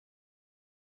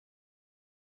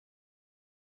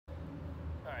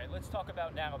right, let's talk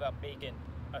now about making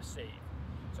a save.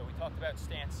 So we talked about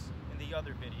stance in the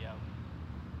other video.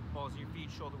 Balls of your feet,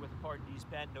 shoulder width apart, knees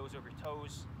bent, nose over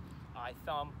toes, eye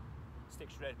thumb, stick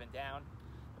should have been down.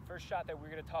 The first shot that we're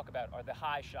going to talk about are the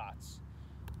high shots.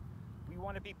 We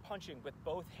want to be punching with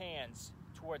both hands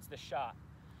towards the shot.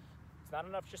 It's not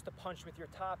enough just to punch with your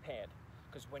top hand,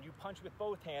 because when you punch with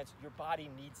both hands, your body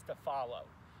needs to follow,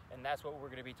 and that's what we're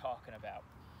going to be talking about.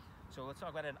 So let's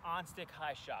talk about an on-stick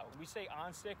high shot. When we say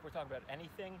on-stick, we're talking about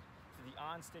anything to the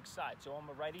on-stick side. So I'm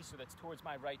a righty, so that's towards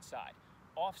my right side.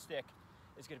 Off-stick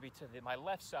is going to be to my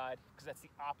left side, because that's the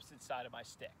opposite side of my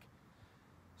stick.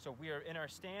 So we are in our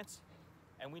stance,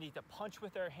 and we need to punch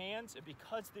with our hands, and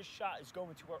because this shot is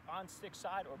going to our on-stick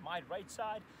side or my right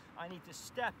side, I need to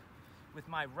step with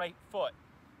my right foot,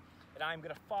 and I'm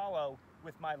going to follow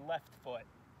with my left foot.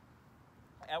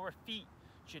 Our feet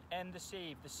should end the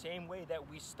save the same way that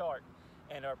we start,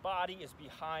 and our body is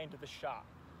behind the shot.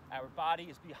 Our body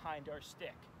is behind our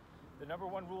stick. The number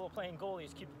one rule of playing goalie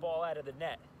is keep the ball out of the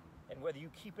net, and whether you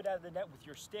keep it out of the net with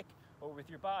your stick or with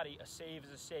your body, a save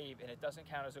is a save, and it doesn't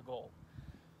count as a goal.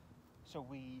 So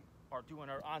we are doing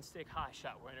our on-stick high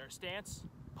shot. We're in our stance,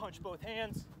 punch both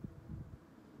hands,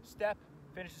 step,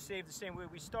 finish the save the same way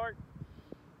we start,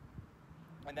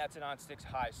 and that's an on-stick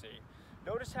high save.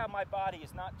 Notice how my body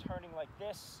is not turning like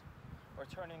this or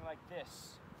turning like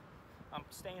this. I'm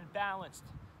staying balanced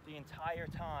the entire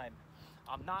time.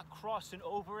 I'm not crossing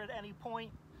over at any point.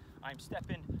 I'm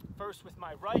stepping first with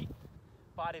my right,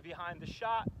 body behind the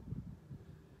shot,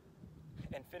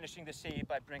 and finishing the save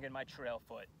by bringing my trail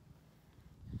foot.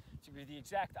 It's going to be the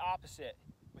exact opposite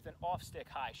with an off-stick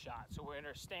high shot. So we're in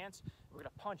our stance. We're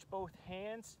going to punch both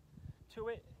hands to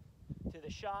it, to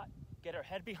the shot, get our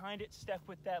head behind it, step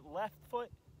with that left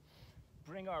foot,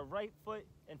 bring our right foot,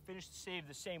 and finish the save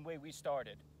the same way we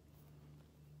started.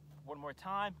 One more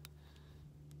time.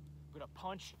 I'm going to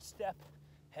punch, step,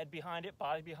 head behind it,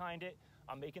 body behind it.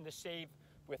 I'm making the save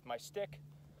with my stick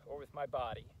or with my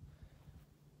body.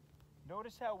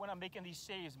 Notice how when I'm making these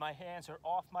saves, my hands are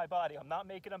off my body. I'm not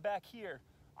making them back here.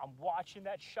 I'm watching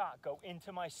that shot go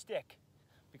into my stick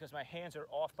because my hands are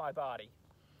off my body.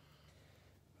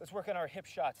 Let's work on our hip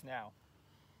shots now.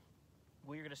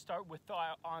 We're going to start with the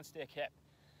on-stick hip.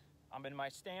 I'm in my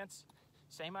stance.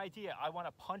 Same idea. I want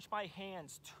to punch my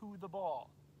hands to the ball.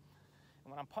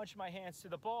 And when I'm punching my hands to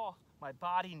the ball, my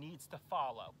body needs to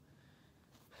follow.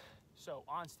 So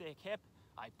on-stick hip,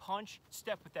 I punch,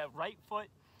 step with that right foot,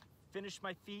 finish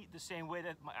my feet the same way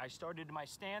that I started in my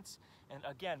stance. And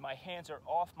again, my hands are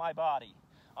off my body.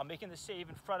 I'm making the save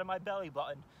in front of my belly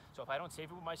button. So if I don't save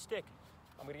it with my stick,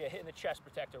 I'm going to get hit in the chest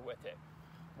protector with it.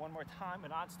 One more time,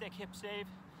 an on-stick hip save,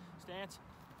 stance.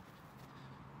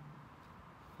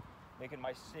 Making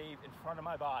my save in front of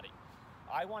my body.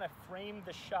 I want to frame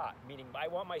the shot, meaning I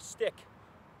want my stick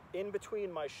in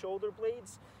between my shoulder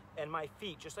blades and my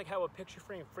feet. Just like how a picture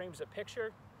frame frames a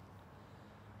picture,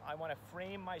 I want to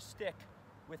frame my stick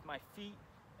with my feet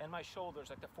and my shoulders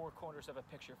like the four corners of a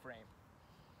picture frame.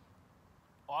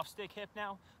 Off-stick hip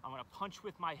now, I'm going to punch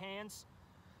with my hands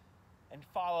and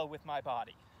follow with my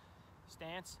body.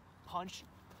 Stance, punch,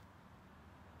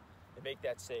 and make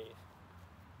that save.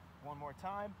 One more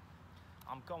time.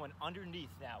 I'm going underneath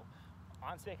now.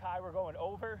 On-stick high, we're going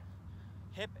over.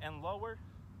 Hip and lower,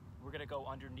 we're going to go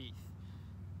underneath.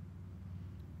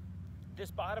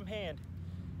 This bottom hand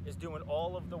is doing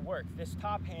all of the work. This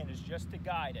top hand is just to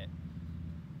guide it.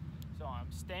 So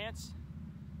I'm stance,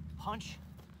 punch,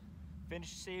 finish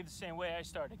save the same way I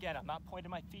start. Again, I'm not pointing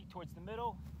my feet towards the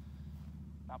middle.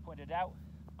 Not pointed out.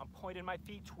 I'm pointing my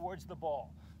feet towards the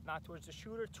ball, not towards the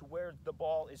shooter, to where the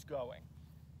ball is going.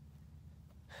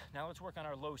 Now let's work on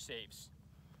our low saves.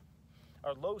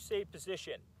 Our low save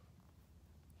position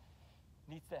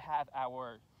needs to have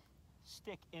our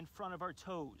stick in front of our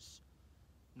toes.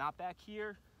 Not back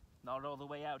here, not all the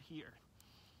way out here.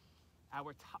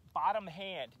 Our bottom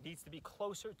hand needs to be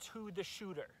closer to the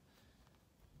shooter,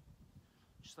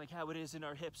 just like how it is in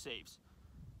our hip saves.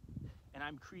 And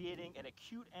I'm creating an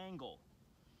acute angle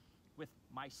with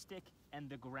my stick and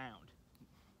the ground.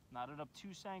 Not an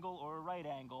obtuse angle or a right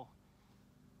angle.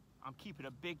 I'm keeping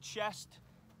a big chest,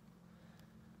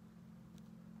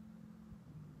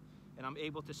 and I'm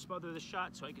able to smother the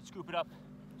shot so I can scoop it up,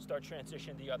 start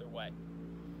transition the other way.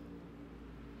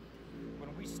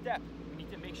 When we step, we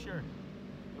need to make sure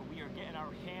that we are getting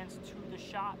our hands to the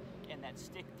shot and that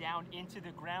stick down into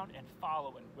the ground and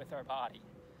following with our body.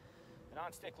 An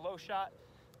on-stick low shot,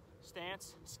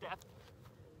 stance, step,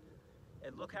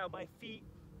 and look how my feet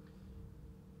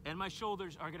and my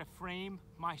shoulders are going to frame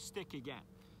my stick again.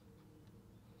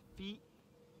 Feet,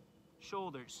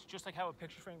 shoulders, just like how a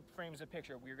picture frame frames a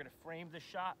picture. We're gonna frame the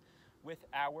shot with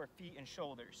our feet and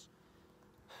shoulders.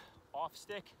 Off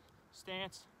stick,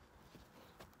 stance,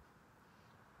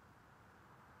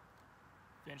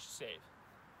 finish the save.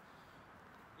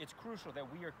 It's crucial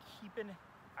that we are keeping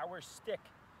our stick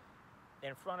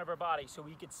in front of our body so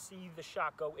we can see the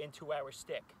shot go into our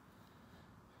stick.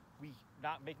 We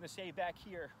not making the save back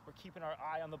here, we're keeping our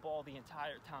eye on the ball the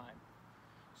entire time.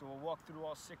 So we'll walk through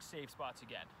all 6 save spots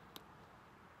again.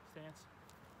 Stance,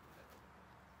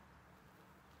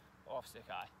 off stick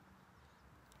eye,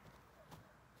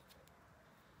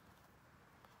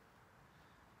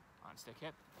 on stick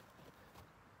hip,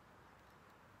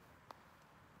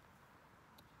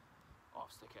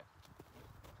 off stick hip,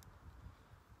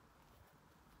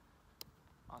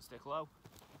 on stick low,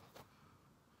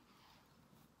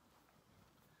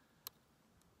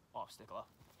 off stick low.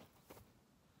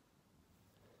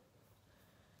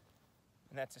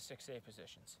 And that's the 6 save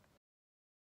positions.